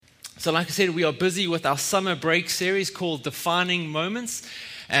So like I said, we are busy with our summer break series called Defining Moments.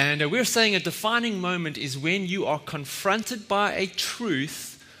 And we're saying a defining moment is when you are confronted by a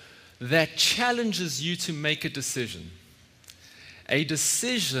truth that challenges you to make a decision. A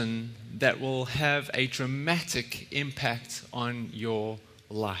decision that will have a dramatic impact on your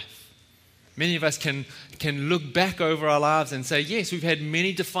life. Many of us can look back over our lives and say, yes, we've had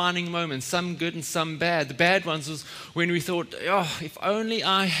many defining moments, some good and some bad. The bad ones was when we thought, oh, if only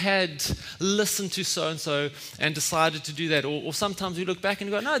I had listened to so-and-so and decided to do that. Or sometimes we look back and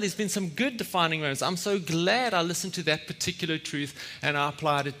go, no, there's been some good defining moments. I'm so glad I listened to that particular truth and I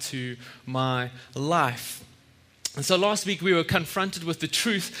applied it to my life. And so last week we were confronted with the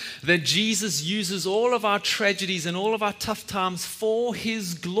truth that Jesus uses all of our tragedies and all of our tough times for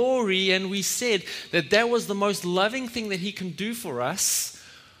His glory. And we said that that was the most loving thing that He can do for us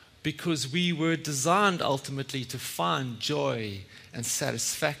because we were designed ultimately to find joy and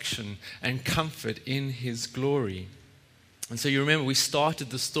satisfaction and comfort in His glory. And so you remember we started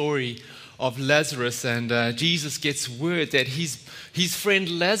the story of Lazarus, and Jesus gets word that his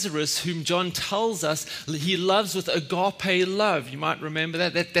friend Lazarus, whom John tells us he loves with agape love. You might remember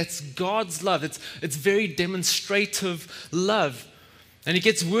that's God's love. It's very demonstrative love. And he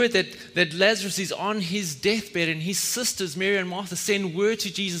gets word that Lazarus is on his deathbed, and his sisters, Mary and Martha, send word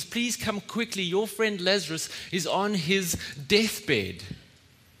to Jesus, please come quickly, your friend Lazarus is on his deathbed.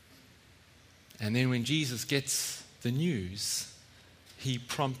 And then when Jesus gets the news, he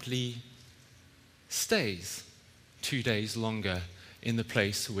promptly stays 2 days longer in the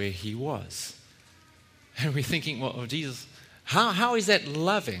place where he was. And we're thinking, well, Jesus, how is that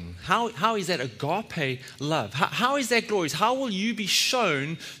loving? How is that agape love? How is that glorious? How will you be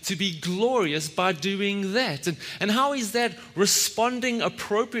shown to be glorious by doing that? And how is that responding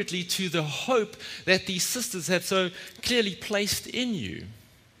appropriately to the hope that these sisters have so clearly placed in you?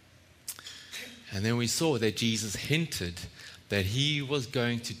 And then we saw that Jesus hinted that He was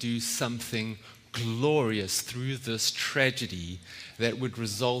going to do something glorious through this tragedy that would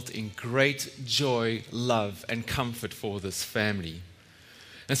result in great joy, love, and comfort for this family.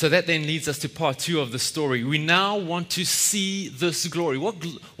 And so that then leads us to part 2 of the story. We now want to see this glory.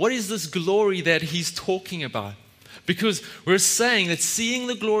 What is this glory that He's talking about? Because we're saying that seeing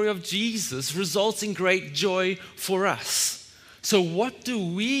the glory of Jesus results in great joy for us. So what do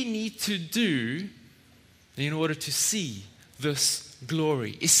we need to do in order to see this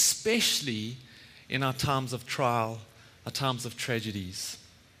glory, especially in our times of trial, our times of tragedies?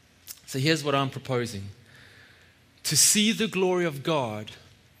 So here's what I'm proposing. To see the glory of God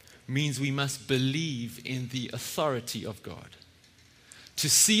means we must believe in the authority of God. To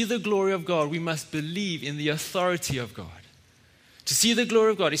see the glory of God, we must believe in the authority of God. To see the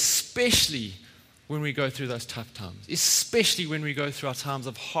glory of God, especially when we go through those tough times, especially when we go through our times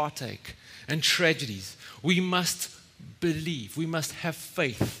of heartache and tragedies, we must believe, we must have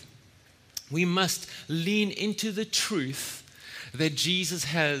faith. We must lean into the truth that Jesus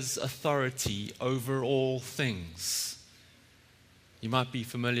has authority over all things. You might be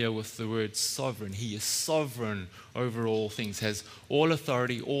familiar with the word sovereign. He is sovereign over all things, has all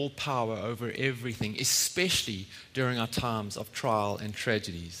authority, all power over everything, especially during our times of trial and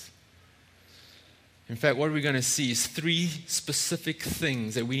tragedies. In fact, what we're going to see is 3 specific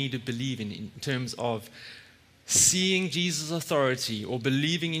things that we need to believe in terms of seeing Jesus' authority or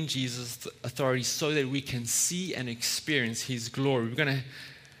believing in Jesus' authority so that we can see and experience His glory. We're going to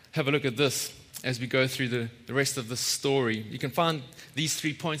have a look at this as we go through the rest of the story. You can find these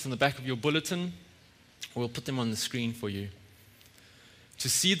 3 points on the back of your bulletin. We'll put them on the screen for you. To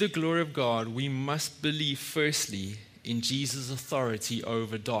see the glory of God, we must believe firstly in Jesus' authority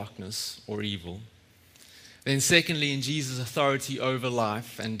over darkness or evil. Then secondly, in Jesus' authority over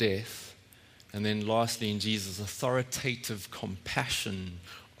life and death. And then lastly, in Jesus' authoritative compassion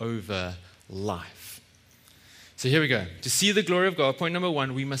over life. So here we go. To see the glory of God, point number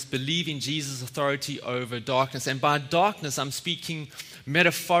 1, we must believe in Jesus' authority over darkness. And by darkness, I'm speaking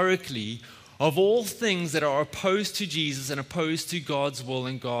metaphorically of all things that are opposed to Jesus and opposed to God's will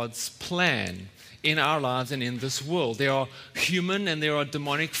and God's plan in our lives and in this world. There are human and there are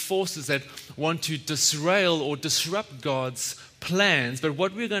demonic forces that want to disrail or disrupt God's plans. But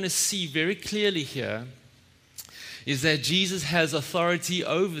what we're going to see very clearly here is that Jesus has authority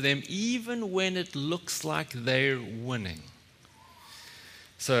over them even when it looks like they're winning.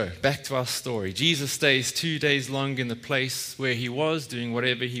 So, back to our story. Jesus stays 2 days long in the place where He was, doing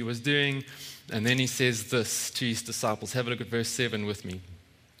whatever He was doing. And then He says this to His disciples. Have a look at verse 7 with me.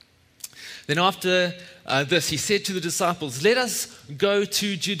 Then after this, He said to the disciples, "Let us go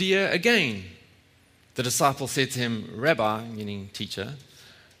to Judea again." The disciples said to Him, "Rabbi," meaning teacher,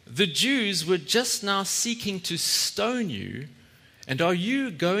 the Jews were just now seeking to stone you, and are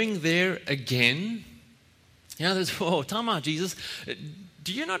you going there again? There's, time out, Jesus.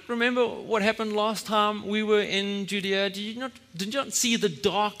 Do you not remember what happened last time we were in Judea? Did you not see the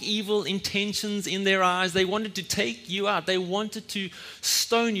dark, evil intentions in their eyes? They wanted to take you out. They wanted to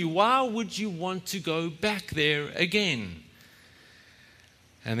stone you. Why would you want to go back there again?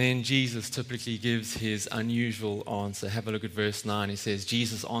 And then Jesus typically gives his unusual answer. Have a look at verse 9. He says,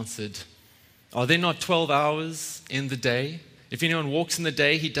 Jesus answered, "Are there not 12 hours in the day? If anyone walks in the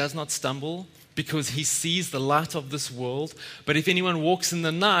day, he does not stumble, because he sees the light of this world. But if anyone walks in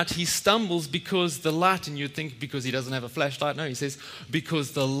the night, he stumbles because the light," and you'd think because he doesn't have a flashlight. No, he says,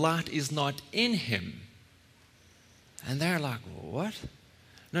 "because the light is not in him." And they're like, what?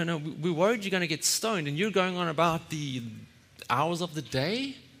 No, we're worried you're going to get stoned, and you're going on about the hours of the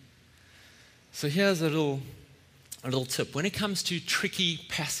day? So here's a little tip. When it comes to tricky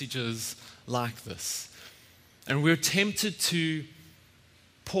passages like this, and we're tempted to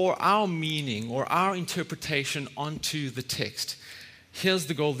pour our meaning or our interpretation onto the text, here's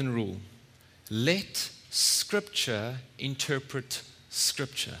the golden rule. Let Scripture interpret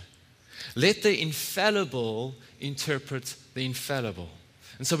Scripture. Let the infallible interpret the infallible.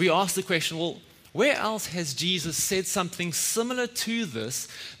 And so we ask the question, well, where else has Jesus said something similar to this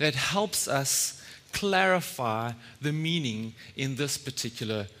that helps us clarify the meaning in this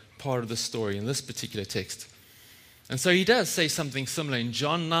particular part of the story, in this particular text? And so he does say something similar in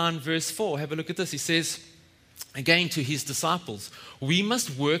John 9 verse 4. Have a look at this. He says, again to his disciples, "We must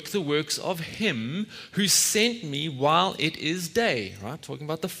work the works of him who sent me while it is day." Right? Talking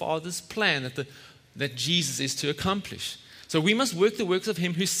about the Father's plan that Jesus is to accomplish. So we must work the works of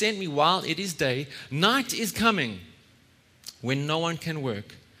him who sent me while it is day. Night is coming when no one can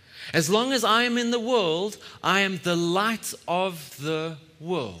work. As long as I am in the world, I am the light of the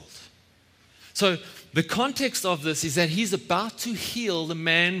world. So the context of this is that he's about to heal the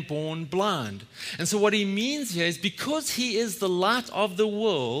man born blind. And so what he means here is because he is the light of the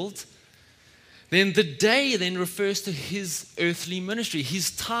world, then the day then refers to his earthly ministry,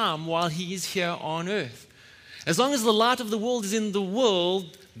 his time while he is here on earth. As long as the light of the world is in the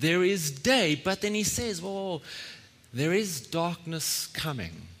world, there is day. But then he says, well, there is darkness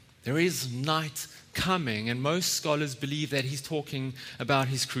coming. There is night coming. And most scholars believe that he's talking about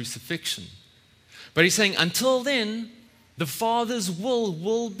his crucifixion. But he's saying, until then, the Father's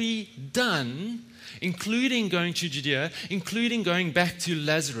will be done, including going to Judea, including going back to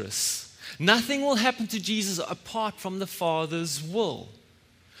Lazarus. Nothing will happen to Jesus apart from the Father's will.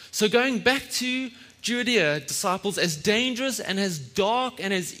 So going back to Judea, disciples, as dangerous and as dark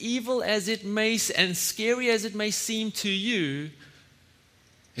and as evil as it may and scary as it may seem to you,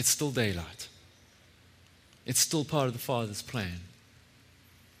 it's still daylight. It's still part of the Father's plan.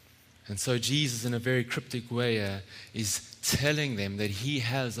 And so Jesus, in a very cryptic way, is telling them that he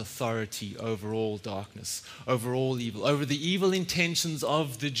has authority over all darkness, over all evil, over the evil intentions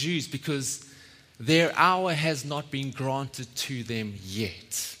of the Jews, because their hour has not been granted to them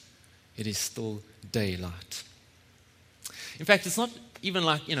yet. It is still daylight. In fact, it's not even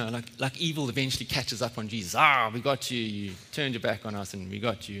like evil eventually catches up on Jesus. We got you, you turned your back on us, and we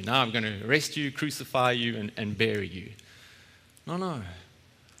got you. Now I'm going to arrest you, crucify you, and bury you. No.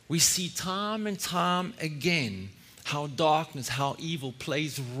 We see time and time again how darkness, how evil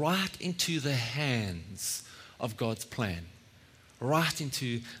plays right into the hands of God's plan, right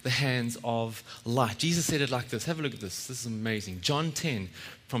into the hands of light. Jesus said it like this. Have a look at this. This is amazing. John 10,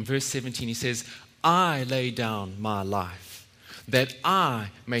 from verse 17, he says, "I lay down my life, that I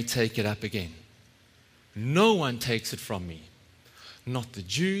may take it up again. No one takes it from me. Not the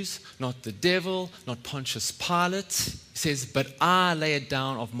Jews, not the devil, not Pontius Pilate." He says, "But I lay it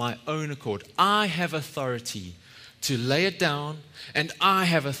down of my own accord." I have authority to lay it down, and I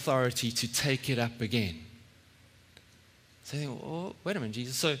have authority to take it up again. So you think, oh, wait a minute,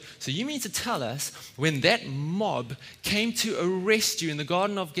 Jesus. So you mean to tell us when that mob came to arrest you in the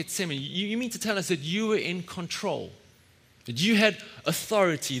Garden of Gethsemane, you mean to tell us that you were in control, that you had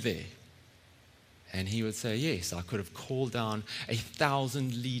authority there? And he would say, yes, I could have called down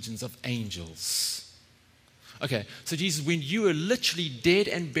 1,000 legions of angels. Okay, so Jesus, when you were literally dead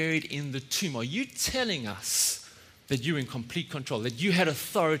and buried in the tomb, are you telling us that you were in complete control, that you had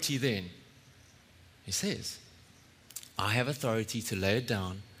authority then? He says, I have authority to lay it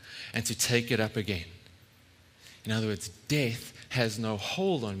down and to take it up again. In other words, death has no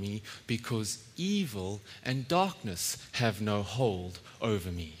hold on me because evil and darkness have no hold over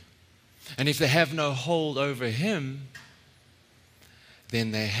me. And if they have no hold over him,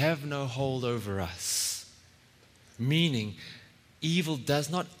 then they have no hold over us. Meaning, evil does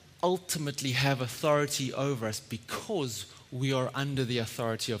not ultimately have authority over us because we are under the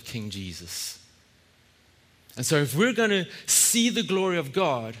authority of King Jesus. And so if we're going to see the glory of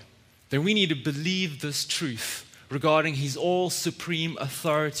God, then we need to believe this truth regarding His all-supreme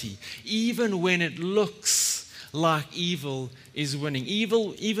authority, even when it looks like evil is winning,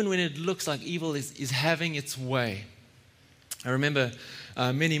 even when it looks like evil is having its way. I remember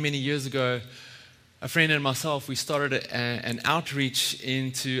many, many years ago, a friend and myself, we started an outreach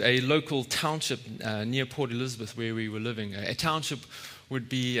into a local township near Port Elizabeth where we were living. A township would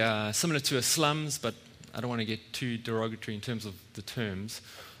be similar to a slums, but I don't want to get too derogatory in terms of the terms.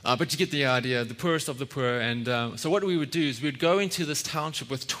 But you get the idea, the poorest of the poor. And so what we would do is we'd go into this township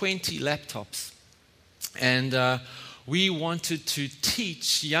with 20 laptops. And we wanted to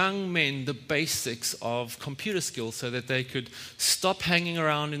teach young men the basics of computer skills so that they could stop hanging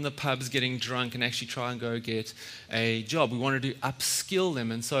around in the pubs getting drunk and actually try and go get a job. We wanted to upskill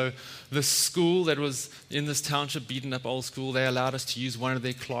them. And so the school that was in this township, beaten up old school, they allowed us to use one of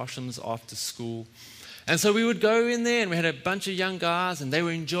their classrooms after school. And so we would go in there and we had a bunch of young guys and they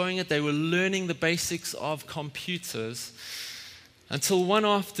were enjoying it. They were learning the basics of computers until one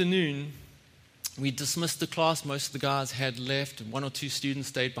afternoon we dismissed the class. Most of the guys had left. One or two students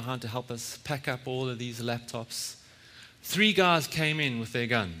stayed behind to help us pack up all of these laptops. 3 guys came in with their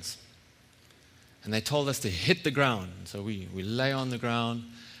guns and they told us to hit the ground. So we lay on the ground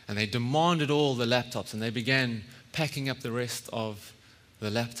and they demanded all the laptops and they began packing up the rest of the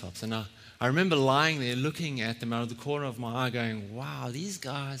laptops. And I remember lying there looking at them out of the corner of my eye going, wow, these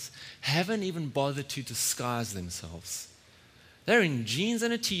guys haven't even bothered to disguise themselves. They're in jeans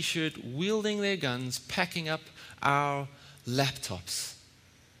and a t-shirt, wielding their guns, packing up our laptops.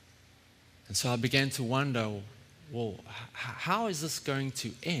 And so I began to wonder, well, how is this going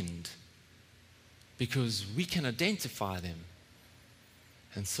to end? Because we can identify them.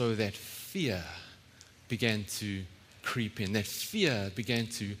 And so that fear began to creep in. That fear began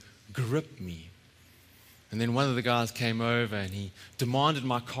to grip me. And then one of the guys came over and he demanded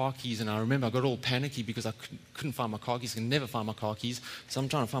my car keys. And I remember I got all panicky because I couldn't find my car keys. I could never find my car keys. So I'm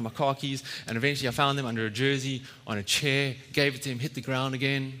trying to find my car keys. And eventually I found them under a jersey on a chair, gave it to him, hit the ground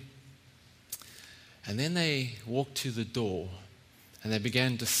again. And then they walked to the door and they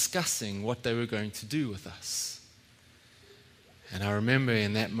began discussing what they were going to do with us. And I remember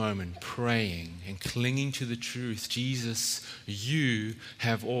in that moment praying and clinging to the truth, Jesus, you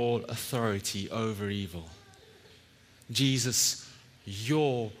have all authority over evil. Jesus,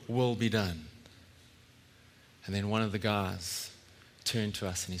 your will be done. And then one of the guys turned to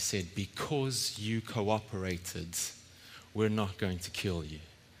us and he said, because you cooperated, we're not going to kill you.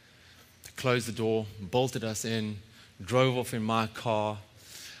 They closed the door, bolted us in, drove off in my car.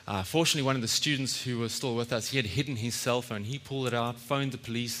 Fortunately, one of the students who was still with us, he had hidden his cell phone. He pulled it out, phoned the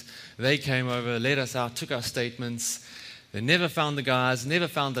police. They came over, let us out, took our statements. They never found the guys, never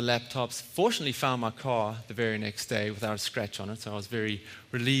found the laptops. Fortunately, found my car the very next day without a scratch on it, so I was very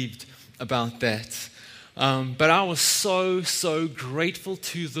relieved about that. But I was so grateful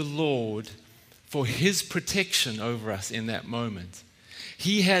to the Lord for His protection over us in that moment.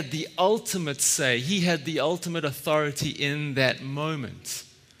 He had the ultimate say. He had the ultimate authority in that moment.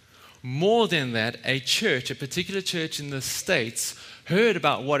 More than that, a particular church in the States, heard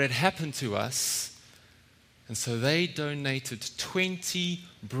about what had happened to us, and so they donated 20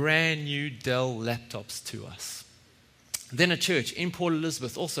 brand new Dell laptops to us. Then a church in Port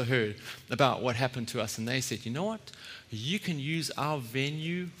Elizabeth also heard about what happened to us, and they said, you know what? You can use our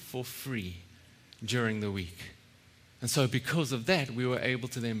venue for free during the week. And so because of that, we were able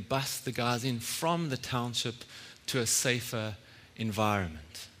to then bus the guys in from the township to a safer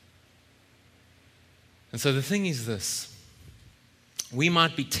environment. And so the thing is this. We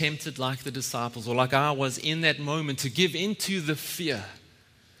might be tempted like the disciples or like I was in that moment to give into the fear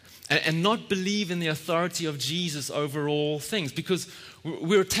and not believe in the authority of Jesus over all things, because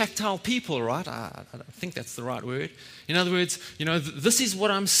we're tactile people, right? I think that's the right word. In other words, this is what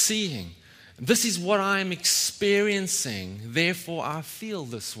I'm seeing. This is what I'm experiencing. Therefore, I feel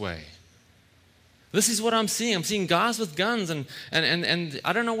this way. This is what I'm seeing. I'm seeing guys with guns and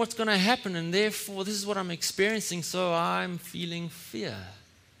I don't know what's going to happen, and therefore this is what I'm experiencing, so I'm feeling fear.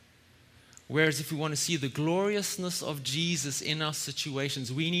 Whereas if we want to see the gloriousness of Jesus in our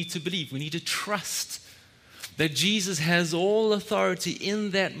situations, we need to believe, we need to trust that Jesus has all authority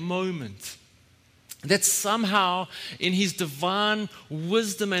in that moment. That somehow in His divine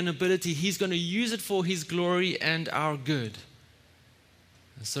wisdom and ability, He's going to use it for His glory and our good.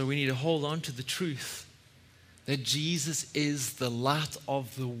 And so we need to hold on to the truth that Jesus is the light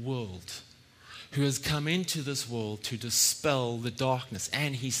of the world, who has come into this world to dispel the darkness.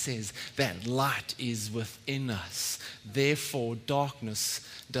 And he says that light is within us. Therefore, darkness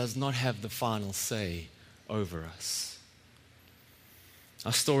does not have the final say over us.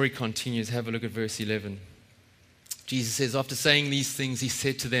 Our story continues. Have a look at verse 11. Jesus says, after saying these things, he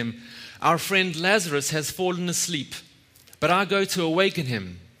said to them, our friend Lazarus has fallen asleep, but I go to awaken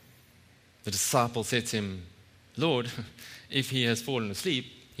him. The disciple said to him, Lord, if he has fallen asleep,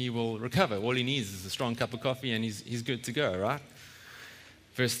 he will recover. All he needs is a strong cup of coffee and he's good to go, right?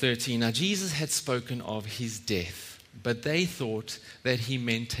 Verse 13, now Jesus had spoken of his death, but they thought that he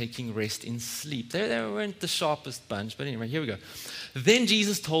meant taking rest in sleep. They weren't the sharpest bunch, but anyway, here we go. Then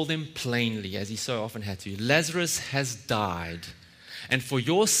Jesus told them plainly, as he so often had to, Lazarus has died. And for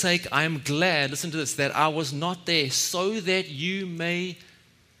your sake, I am glad, listen to this, that I was not there, so that you may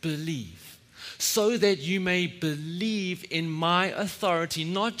believe. So that you may believe in my authority,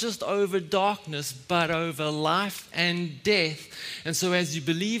 not just over darkness, but over life and death. And so as you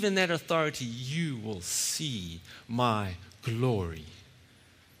believe in that authority, you will see my glory.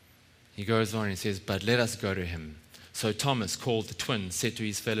 He goes on and says, but let us go to him. So Thomas, called the twin, said to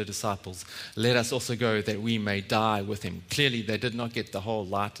his fellow disciples, let us also go that we may die with him. Clearly, they did not get the whole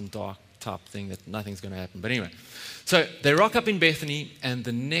light and dark type thing, that nothing's going to happen. But anyway, so they rock up in Bethany, and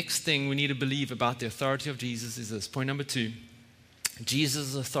the next thing we need to believe about the authority of Jesus is this. Point number 2,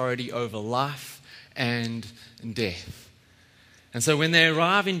 Jesus' authority over life and death. And so when they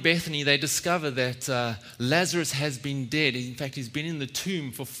arrive in Bethany, they discover that Lazarus has been dead. In fact, he's been in the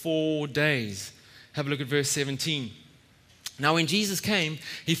tomb for 4 days. Have a look at verse 17. Now when Jesus came,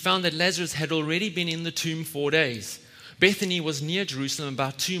 he found that Lazarus had already been in the tomb 4 days. Bethany was near Jerusalem,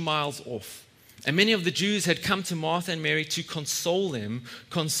 about 2 miles off. And many of the Jews had come to Martha and Mary to console them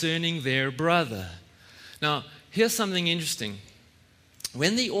concerning their brother. Now, here's something interesting.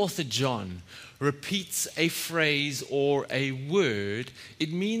 When the author John repeats a phrase or a word,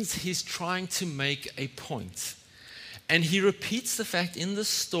 it means he's trying to make a point. And he repeats the fact in the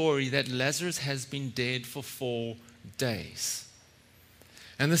story that Lazarus has been dead for 4 days.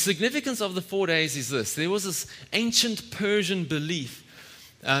 And the significance of the 4 days is this. There was this ancient Persian belief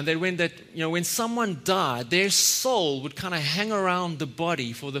that when someone died, their soul would kind of hang around the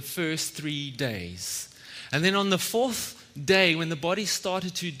body for the first 3 days. And then on the 4th day, when the body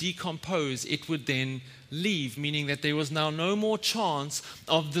started to decompose, it would then leave, meaning that there was now no more chance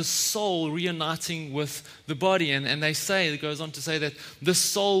of the soul reuniting with the body. And it goes on to say that the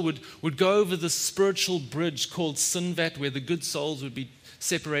soul would go over the spiritual bridge called Sinvat, where the good souls would be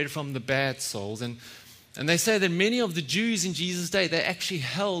separated from the bad souls. And they say that many of the Jews in Jesus' day, they actually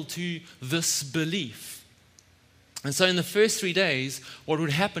held to this belief. And so in the first 3 days, what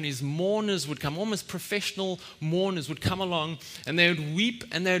would happen is mourners would come, almost professional mourners would come along, and they would weep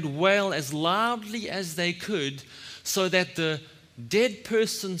and they would wail as loudly as they could so that the dead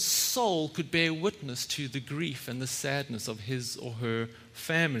person's soul could bear witness to the grief and the sadness of his or her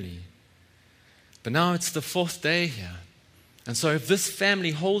family. But now it's the 4th day here. And so if this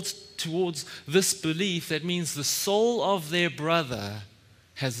family holds towards this belief, that means the soul of their brother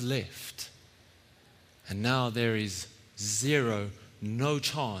has left. And now there is no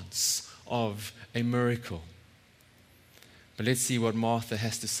chance of a miracle. But let's see what Martha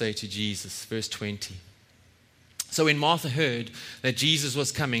has to say to Jesus. Verse 20. So when Martha heard that Jesus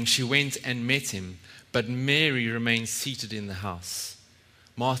was coming, she went and met him, but Mary remained seated in the house.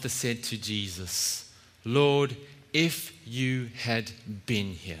 Martha said to Jesus, Lord, if you had been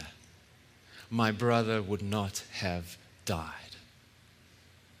here, my brother would not have died.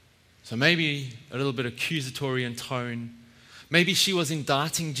 So maybe a little bit accusatory in tone. Maybe she was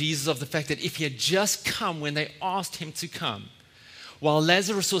indicting Jesus of the fact that if he had just come when they asked him to come, while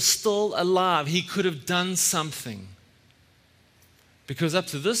Lazarus was still alive, he could have done something. Because up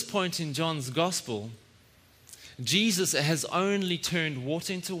to this point in John's gospel, Jesus has only turned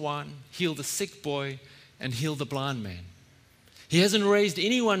water into wine, healed a sick boy, and healed a blind man. He hasn't raised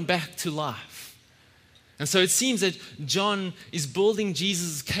anyone back to life. And so it seems that John is building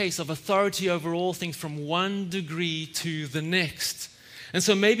Jesus' case of authority over all things from one degree to the next. And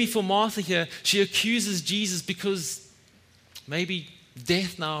so maybe for Martha here, she accuses Jesus because maybe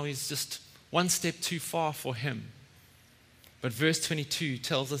death now is just one step too far for him. But verse 22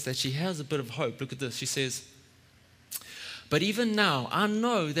 tells us that she has a bit of hope. Look at this. She says, but even now, I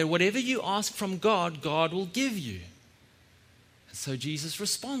know that whatever you ask from God, God will give you. And so Jesus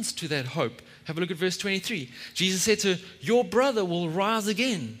responds to that hope. Have a look at verse 23. Jesus said to her, your brother will rise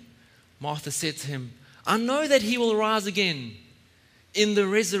again. Martha said to him, I know that he will rise again in the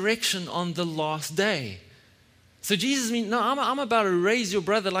resurrection on the last day. So Jesus means, no, I'm about to raise your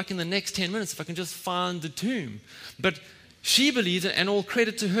brother like in the next 10 minutes if I can just find the tomb. But she believes, and all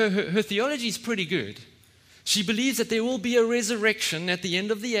credit to her, her theology is pretty good. She believes that there will be a resurrection at the end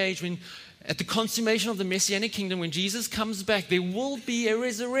of the age, when, at the consummation of the Messianic kingdom, when Jesus comes back, there will be a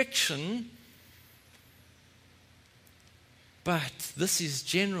resurrection. But this is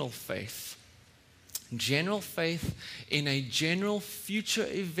general faith. General faith in a general future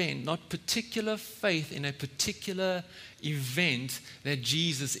event, not particular faith in a particular event that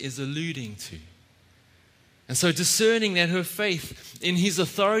Jesus is alluding to. And so discerning that her faith in his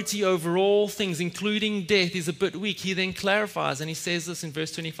authority over all things, including death, is a bit weak, he then clarifies, and he says this in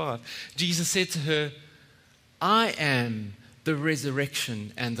verse 25. Jesus said to her, I am the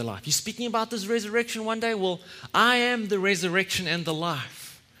resurrection and the life. You're speaking about this resurrection one day? Well, I am the resurrection and the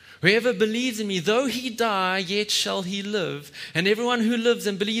life. Whoever believes in me, though he die, yet shall he live. And everyone who lives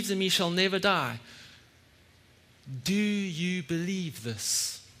and believes in me shall never die. Do you believe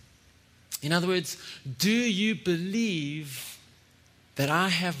this? In other words, do you believe that I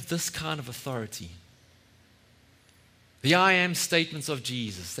have this kind of authority? The I am statements of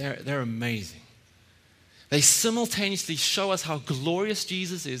Jesus, they're amazing. They simultaneously show us how glorious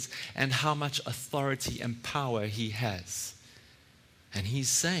Jesus is and how much authority and power he has. And he's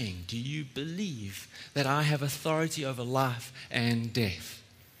saying, do you believe that I have authority over life and death?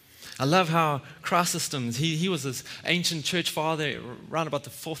 I love how Chrysostom, he was this ancient church father around about the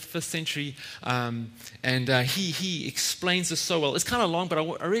 4th, 5th century, and he explains this so well. It's kind of long, but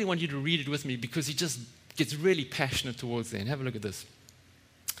I really want you to read it with me because he just gets really passionate towards the end. Have a look at this.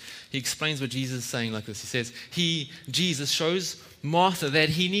 He explains what Jesus is saying like this. He says, Jesus shows Martha that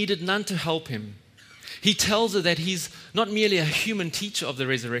he needed none to help him. He tells her that he's not merely a human teacher of the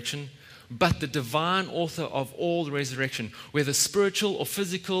resurrection, but the divine author of all the resurrection, whether spiritual or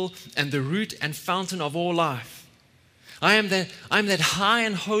physical, and the root and fountain of all life. I am that high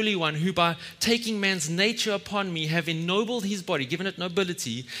and holy one who, by taking man's nature upon me, have ennobled his body, given it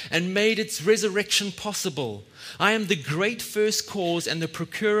nobility, and made its resurrection possible. I am the great first cause and the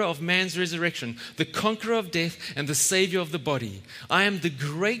procurer of man's resurrection, the conqueror of death and the savior of the body. I am the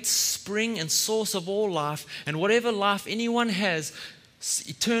great spring and source of all life, and whatever life anyone has,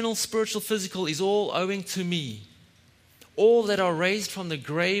 eternal, spiritual, physical, is all owing to me. All that are raised from the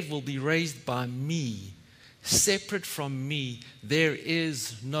grave will be raised by me. Separate from me, there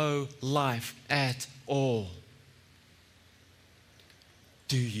is no life at all.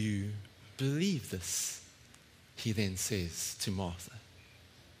 Do you believe this? He then says to Martha.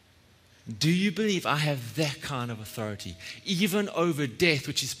 Do you believe I have that kind of authority, even over death,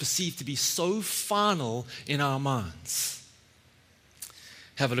 which is perceived to be so final in our minds?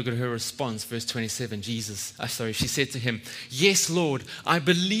 Have a look at her response, verse 27. She said to him, yes, Lord, I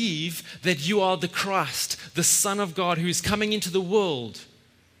believe that you are the Christ, the Son of God, who is coming into the world.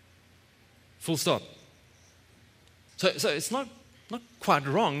 Full stop. So it's not quite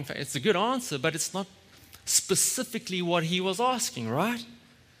wrong. In fact, it's a good answer, but it's not specifically what he was asking, right?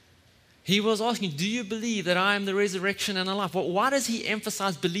 He was asking, do you believe that I am the resurrection and the life? Well, why does he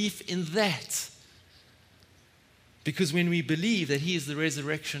emphasize belief in that? Because when we believe that he is the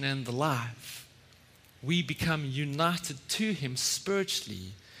resurrection and the life, we become united to him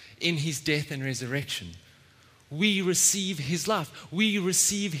spiritually in his death and resurrection. We receive his life. We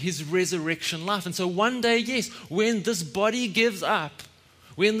receive his resurrection life. And so one day, yes, when this body gives up,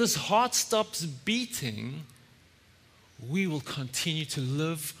 when this heart stops beating, we will continue to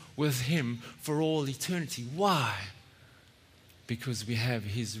live with him for all eternity. Why? Because we have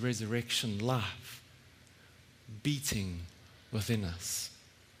his resurrection life beating within us.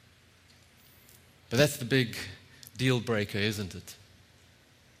 But that's the big deal breaker, isn't it?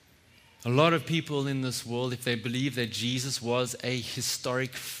 A lot of people in this world, if they believe that Jesus was a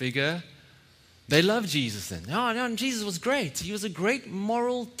historic figure, they love Jesus then. No, Jesus was great. He was a great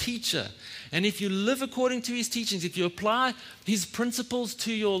moral teacher. And if you live according to his teachings, if you apply his principles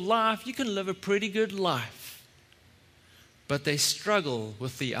to your life, you can live a pretty good life. But they struggle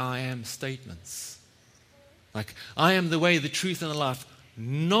with the I am statements. Like, I am the way, the truth, and the life.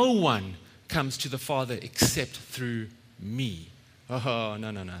 No one comes to the Father except through me. Oh,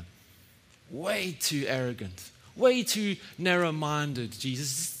 no. Way too arrogant. Way too narrow-minded,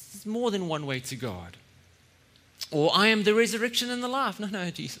 Jesus. There's more than one way to God. Or, I am the resurrection and the life. No,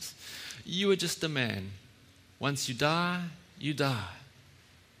 Jesus. You are just a man. Once you die, you die.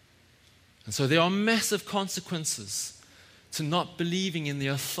 And so there are massive consequences to not believing in the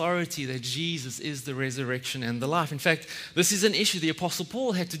authority that Jesus is the resurrection and the life. In fact, this is an issue the Apostle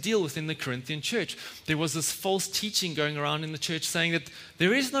Paul had to deal with in the Corinthian church. There was this false teaching going around in the church saying that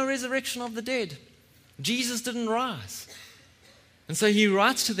there is no resurrection of the dead. Jesus didn't rise. And so he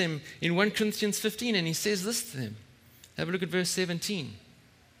writes to them in 1 Corinthians 15, and he says this to them. Have a look at verse 17.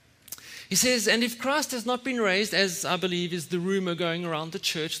 He says, and if Christ has not been raised, as I believe is the rumor going around the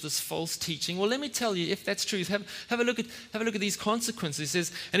church, this false teaching, well, let me tell you, if that's true, have a look at these consequences. He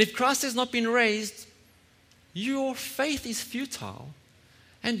says, and if Christ has not been raised, your faith is futile,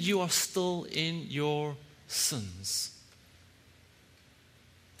 and you are still in your sins.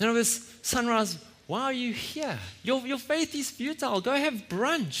 In other words, Sunrise, why are you here? Your faith is futile. Go have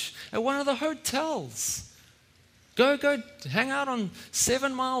brunch at one of the hotels. Go hang out on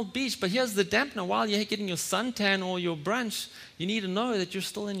 7 Mile Beach. But here's the dampener. While you're getting your suntan or your brunch, you need to know that you're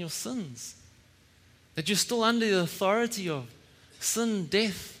still in your sins. That you're still under the authority of sin,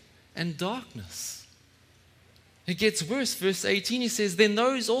 death, and darkness. It gets worse. Verse 18, he says, then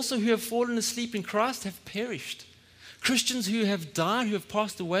those also who have fallen asleep in Christ have perished. Christians who have died, who have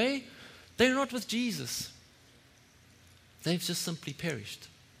passed away, they're not with Jesus. They've just simply perished.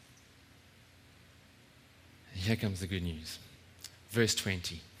 Here comes the good news. Verse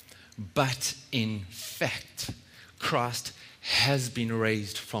 20. But in fact, Christ has been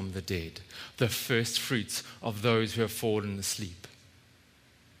raised from the dead, the first fruits of those who have fallen asleep.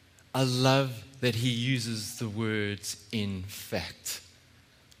 I love that he uses the words in fact,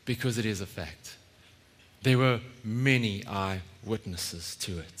 because it is a fact. There were many eyewitnesses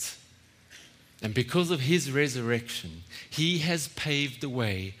to it. And because of his resurrection, he has paved the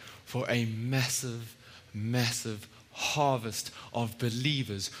way for a massive harvest of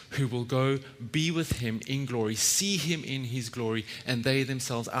believers who will go be with him in glory, see him in his glory, and they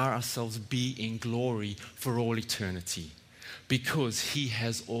themselves, ourselves, be in glory for all eternity. Because he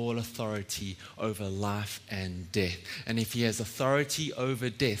has all authority over life and death. And if he has authority over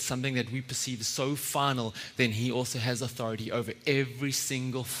death, something that we perceive as so final, then he also has authority over every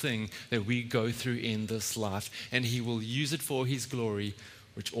single thing that we go through in this life. And he will use it for his glory,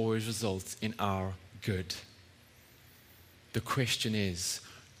 which always results in our good. The question is,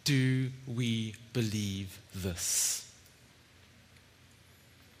 do we believe this?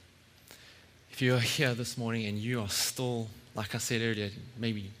 If you are here this morning and you are still, like I said earlier,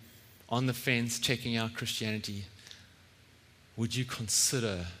 maybe on the fence, checking out Christianity, would you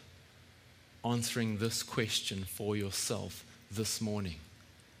consider answering this question for yourself this morning?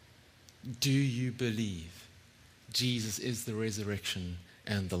 Do you believe Jesus is the resurrection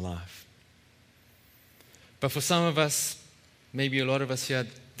and the life? But for some of us, maybe a lot of us here,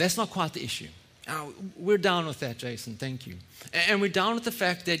 that's not quite the issue. We're down with that, Jason, thank you. And we're down with the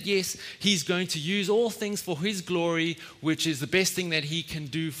fact that, yes, he's going to use all things for his glory, which is the best thing that he can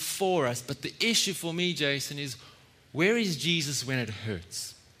do for us. But the issue for me, Jason, is where is Jesus when it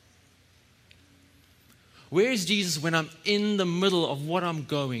hurts? Where is Jesus when I'm in the middle of what I'm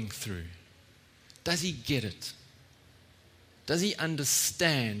going through? Does he get it? Does he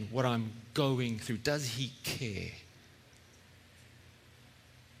understand what I'm going through? Does he care?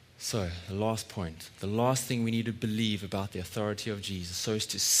 So, the last point, the last thing we need to believe about the authority of Jesus, so as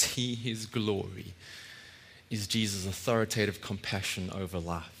to see his glory, is Jesus' authoritative compassion over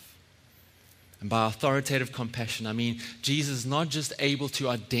life. And by authoritative compassion, I mean Jesus is not just able to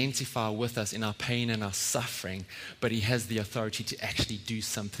identify with us in our pain and our suffering, but he has the authority to actually do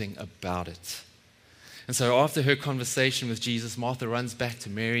something about it. And so after her conversation with Jesus, Martha runs back to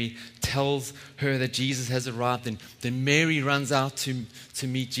Mary, tells her that Jesus has arrived, and then Mary runs out to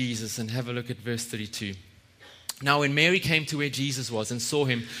meet Jesus. And have a look at verse 32. Now when Mary came to where Jesus was and saw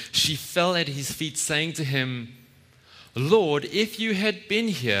him, she fell at his feet, saying to him, Lord, if you had been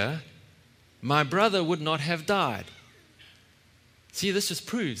here, my brother would not have died. See, this just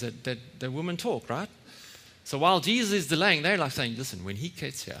proves that women talk, right? So while Jesus is delaying, they're like saying, listen, when he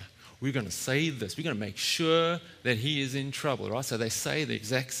gets here, we're going to say this. We're going to make sure that he is in trouble, right? So they say the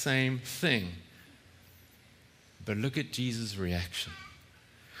exact same thing. But look at Jesus' reaction.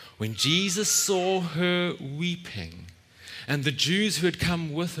 When Jesus saw her weeping, and the Jews who had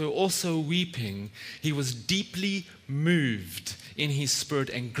come with her also weeping, he was deeply moved in his spirit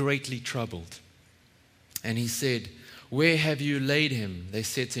and greatly troubled. And he said, where have you laid him? They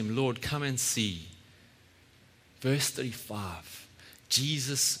said to him, Lord, come and see. Verse 35.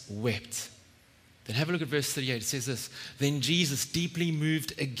 Jesus wept. Then have a look at verse 38. It says this, then Jesus, deeply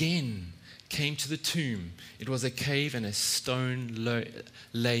moved again, came to the tomb. It was a cave and a stone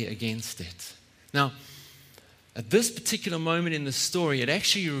lay against it. Now, at this particular moment in the story, it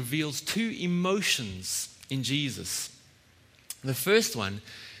actually reveals two emotions in Jesus. The first one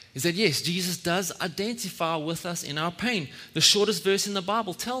is that, yes, Jesus does identify with us in our pain. The shortest verse in the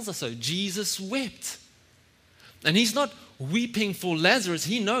Bible tells us so. Jesus wept. And he's not weeping for Lazarus.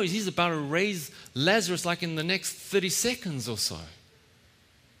 He knows he's about to raise Lazarus like in the next 30 seconds or so.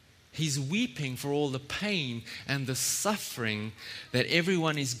 He's weeping for all the pain and the suffering that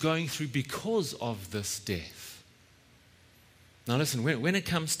everyone is going through because of this death. Now listen, when it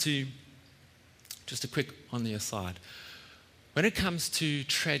comes to, just a quick on the aside, when it comes to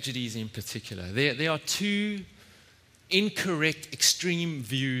tragedies in particular, there are two incorrect extreme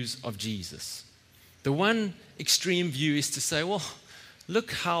views of Jesus. The one extreme view is to say, well,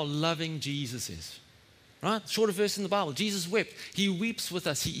 look how loving Jesus is. Right? Shorter verse in the Bible. Jesus wept. He weeps with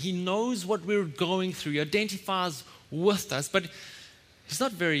us. He knows what we're going through. He identifies with us, but he's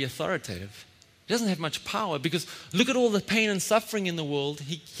not very authoritative. He doesn't have much power because look at all the pain and suffering in the world.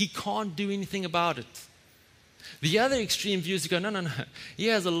 He can't do anything about it. The other extreme view is to go, no. He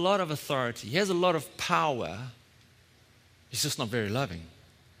has a lot of authority. He has a lot of power. He's just not very loving.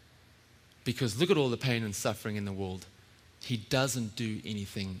 Because look at all the pain and suffering in the world. He doesn't do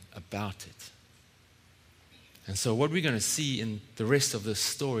anything about it. And so what we're going to see in the rest of this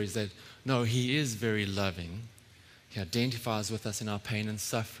story is that, no, he is very loving. He identifies with us in our pain and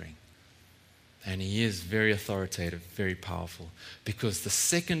suffering. And he is very authoritative, very powerful. Because the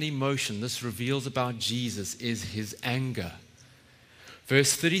second emotion this reveals about Jesus is his anger.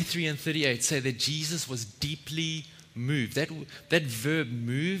 Verse 33 and 38 say that Jesus was deeply moved. That verb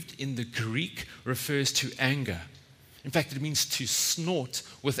moved in the Greek refers to anger. In fact, it means to snort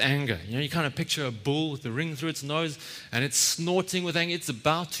with anger. You know, you kind of picture a bull with the ring through its nose and it's snorting with anger. It's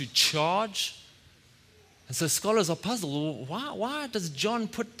about to charge. And so scholars are puzzled. Well, why does John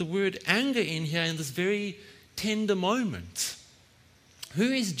put the word anger in here in this very tender moment?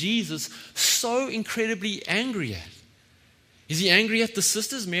 Who is Jesus so incredibly angry at? Is he angry at the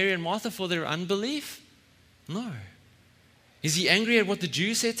sisters, Mary and Martha, for their unbelief? No. Is he angry at what the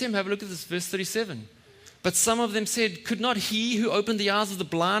Jews said to him? Have a look at this, verse 37. But some of them said, could not he who opened the eyes of the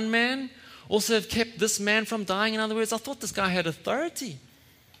blind man also have kept this man from dying? In other words, I thought this guy had authority.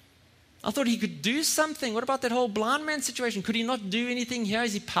 I thought he could do something. What about that whole blind man situation? Could he not do anything here?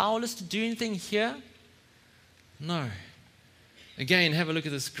 Is he powerless to do anything here? No. Again, have a look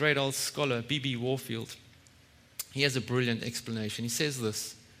at this great old scholar, B.B. Warfield. He has a brilliant explanation. He says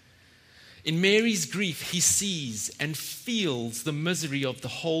this: in Mary's grief, he sees and feels the misery of the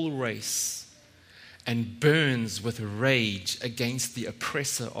whole race and burns with rage against the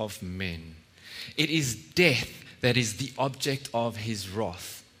oppressor of men. It is death that is the object of his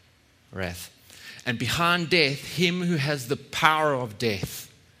wrath. And behind death, him who has the power of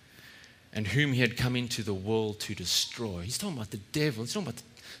death and whom he had come into the world to destroy. He's talking about the devil. He's talking about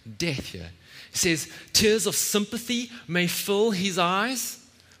death here. He says, tears of sympathy may fill his eyes,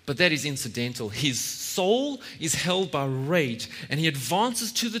 but that is incidental. His soul is held by rage, and he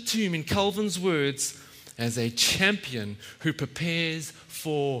advances to the tomb, in Calvin's words, as a champion who prepares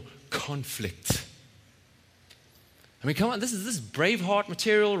for conflict. I mean, come on, this is Braveheart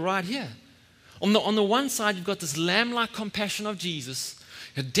material right here. On the one side, you've got this lamb-like compassion of Jesus,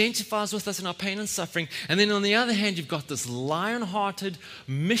 who identifies with us in our pain and suffering. And then on the other hand, you've got this lion-hearted,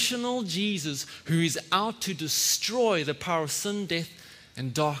 missional Jesus who is out to destroy the power of sin, death,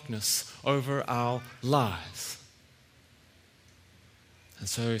 and darkness over our lives. And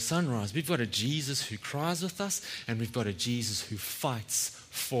so, Sunrise, we've got a Jesus who cries with us, and we've got a Jesus who fights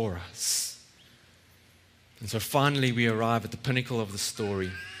for us. And so finally we arrive at the pinnacle of the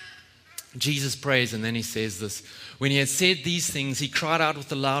story. Jesus prays, and then he says this: when he had said these things, he cried out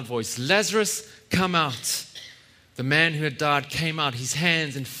with a loud voice, Lazarus, come out. The man who had died came out, his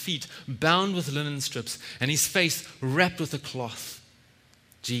hands and feet bound with linen strips, and his face wrapped with a cloth.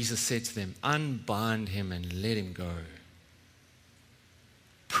 Jesus said to them, unbind him and let him go.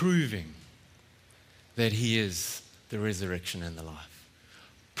 Proving that he is the resurrection and the life.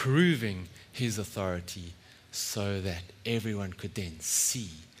 Proving his authority so that everyone could then see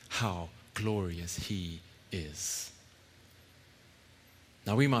how glorious he is.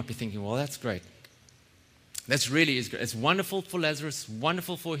 Now we might be thinking, well, that's great. That's really is great. It's wonderful for Lazarus,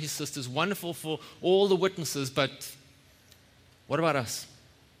 wonderful for his sisters, wonderful for all the witnesses, but what about us?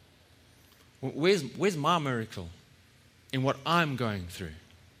 Where's my miracle in what I'm going through?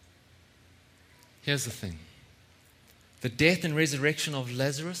 Here's the thing. The death and resurrection of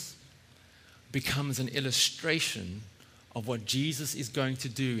Lazarus becomes an illustration of what Jesus is going to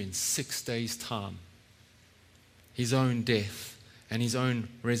do in 6 days' time. His own death and his own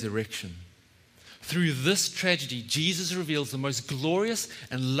resurrection. Through this tragedy, Jesus reveals the most glorious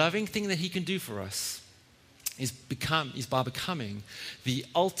and loving thing that he can do for us is by becoming the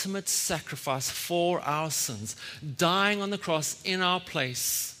ultimate sacrifice for our sins, dying on the cross in our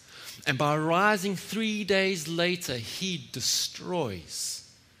place. And by rising 3 days later, he destroys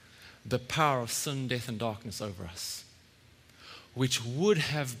the power of sin, death, and darkness over us, which would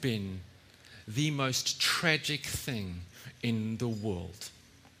have been the most tragic thing in the world.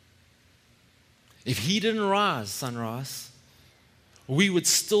 If he didn't rise, sunrise, we would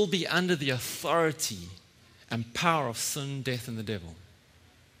still be under the authority and power of sin, death, and the devil.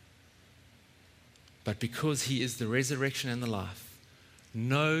 But because he is the resurrection and the life,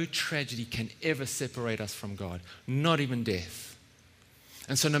 no tragedy can ever separate us from God, not even death.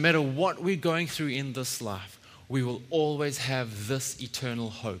 And so no matter what we're going through in this life, we will always have this eternal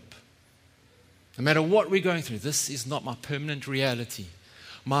hope. No matter what we're going through, this is not my permanent reality.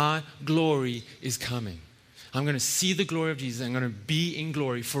 My glory is coming. I'm going to see the glory of Jesus. I'm going to be in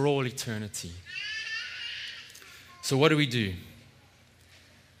glory for all eternity. So what do?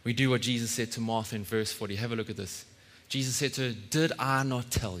 We do what Jesus said to Martha in verse 40. Have a look at this. Jesus said to her, "Did I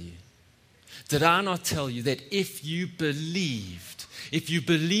not tell you? Did I not tell you that if you believed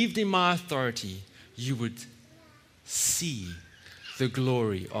in my authority, you would see the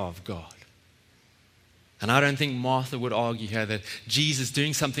glory of God?" And I don't think Martha would argue here that Jesus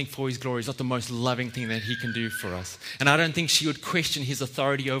doing something for his glory is not the most loving thing that he can do for us. And I don't think she would question his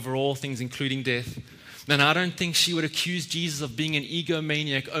authority over all things, including death. And I don't think she would accuse Jesus of being an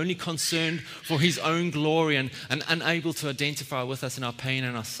egomaniac, only concerned for his own glory and unable to identify with us in our pain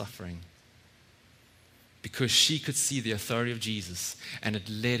and our suffering. Because she could see the authority of Jesus, and it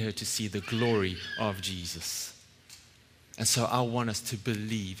led her to see the glory of Jesus. And so I want us to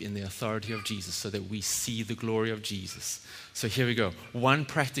believe in the authority of Jesus so that we see the glory of Jesus. So here we go. One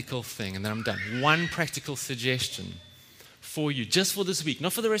practical thing, and then I'm done. One practical suggestion for you, just for this week,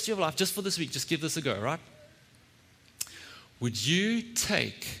 not for the rest of your life, just for this week. Just give this a go, right? Would you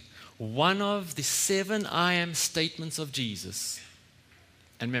take one of the 7 I am statements of Jesus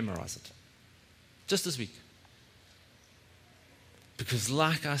and memorize it? Just this week. Because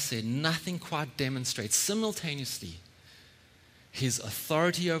like I said, nothing quite demonstrates simultaneously his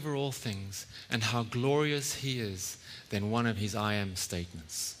authority over all things and how glorious he is than one of his I am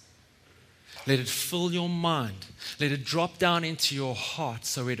statements. Let it fill your mind. Let it drop down into your heart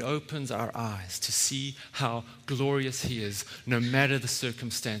so it opens our eyes to see how glorious he is, no matter the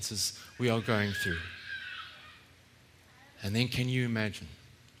circumstances we are going through. And then can you imagine?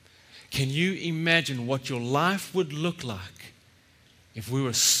 Can you imagine what your life would look like if we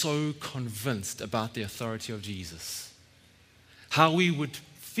were so convinced about the authority of Jesus? How we would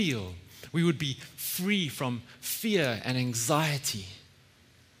feel. We would be free from fear and anxiety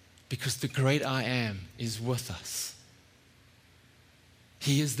because the great I am is with us.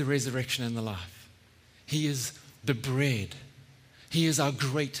 He is the resurrection and the life. He is the bread. He is our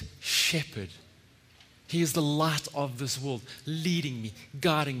great shepherd. He is the light of this world, leading me,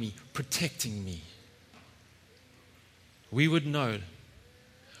 guiding me, protecting me. We would know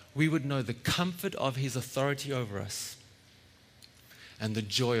the comfort of his authority over us and the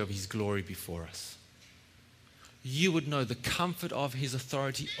joy of his glory before us. You would know the comfort of his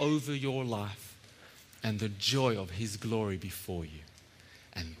authority over your life and the joy of his glory before you.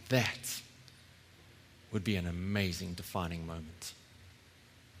 And that would be an amazing defining moment.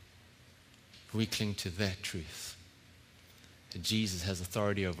 We cling to that truth, that Jesus has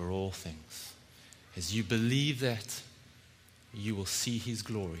authority over all things. As you believe that, you will see his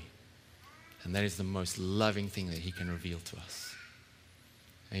glory. And that is the most loving thing that he can reveal to us.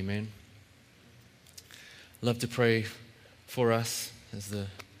 Amen. Love to pray for us as the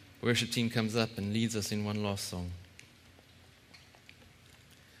worship team comes up and leads us in one last song.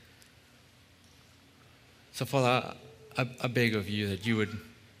 So Father, I beg of you that you would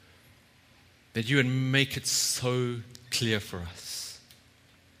make it so clear for us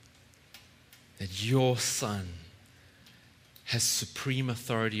that your Son has supreme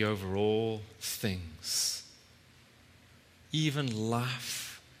authority over all things, even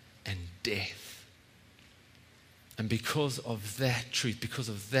life and death. And because of that truth, because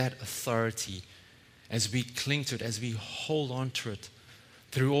of that authority, as we cling to it, as we hold on to it,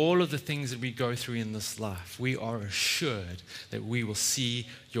 through all of the things that we go through in this life, we are assured that we will see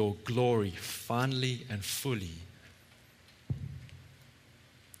your glory finally and fully.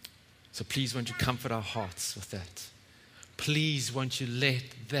 So please won't you comfort our hearts with that. Please won't you let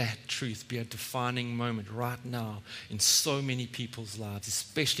that truth be a defining moment right now in so many people's lives,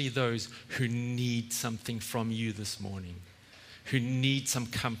 especially those who need something from you this morning, who need some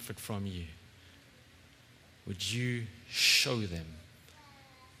comfort from you. Would you show them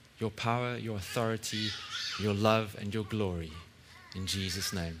your power, your authority, your love, and your glory in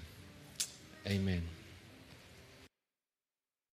Jesus' name? Amen.